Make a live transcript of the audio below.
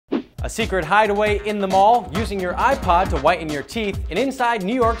A secret hideaway in the mall, using your iPod to whiten your teeth, and inside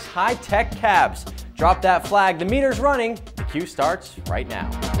New York's high-tech cabs. Drop that flag, the meter's running, the queue starts right now.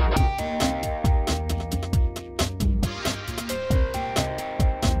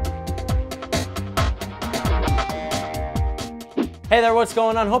 Hey there, what's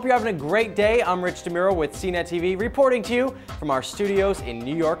going on? Hope you're having a great day. I'm DEMURO with CNET TV, reporting to you from our studios in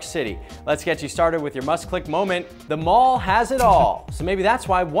New York City. Let's get you started with your must-click moment. The mall has it all. So maybe that's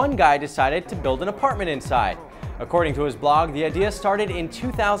why one guy decided to build an apartment inside. According to his blog, the idea started in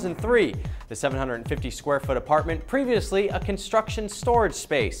 2003. The 750 square foot apartment, previously a construction storage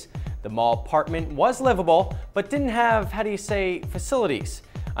space. The MALL-PARTMENT was livable, but didn't have, facilities.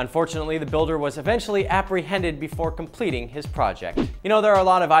 Unfortunately, the builder was eventually apprehended before completing his project. You know, there are a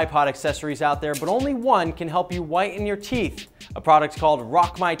lot of iPod accessories out there, but only one can help you whiten your teeth. A product called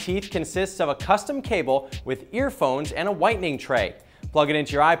Rock My Teeth consists of a custom cable with earphones and a whitening tray. Plug it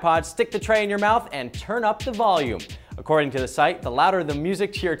into your iPod, stick the tray in your mouth, and turn up the volume. According to the site, the louder the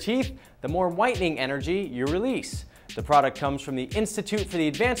music to your teeth, the more whitening energy you release. The product comes from the Institute for the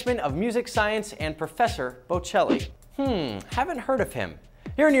Advancement of Music Science and Professor Bocelli. Haven't heard of him.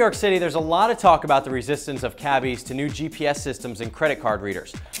 Here in New York City, there's a lot of talk about the resistance of cabbies to new GPS systems and credit card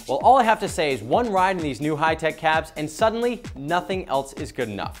readers. Well, all I have to say is one ride in these new high-tech cabs and suddenly nothing else is good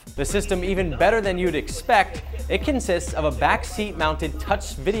enough. The system, even better than you'd expect, it consists of a backseat mounted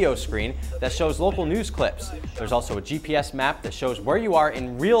touch video screen that shows local news clips. There's also a GPS map that shows where you are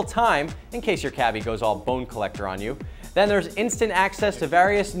in real time in case your cabbie goes all bone collector on you. Then there's instant access to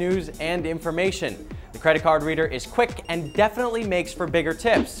various news and information. The credit card reader is quick and definitely makes for bigger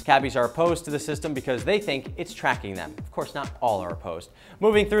tips. Cabbies are opposed to the system because they think it's tracking them. Of course, not all are opposed.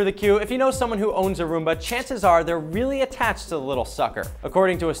 Moving through the queue, if you know someone who owns a Roomba, chances are they're really attached to the little sucker.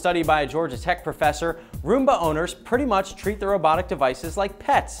 According to a study by a Georgia Tech professor, Roomba owners pretty much treat the robotic devices like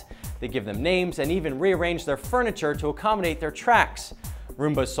pets. They give them names and even rearrange their furniture to accommodate their tracks.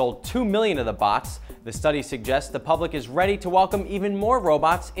 Roomba sold 2 million of the bots. The study suggests the public is ready to welcome even more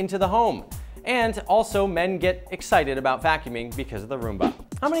robots into the home. And also, men get excited about vacuuming because of the Roomba.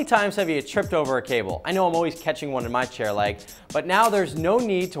 How many times have you tripped over a cable? I know I'm always catching one in my chair leg, but now there's no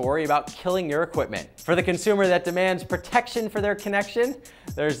need to worry about killing your equipment. For the consumer that demands protection for their connection,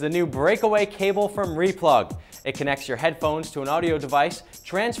 there's the new breakaway cable from Replug. It connects your headphones to an audio device,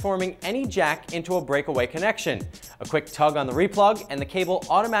 transforming any jack into a breakaway connection. A quick tug on the Replug and the cable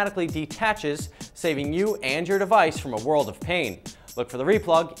automatically detaches, saving you and your device from a world of pain. Look for the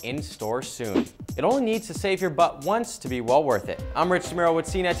Replug in stores soon. It only needs to save your butt once to be well worth it. I'm DEMURO with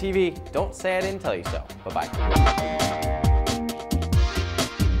CNET TV. Don't say I didn't tell you so. Bye-bye.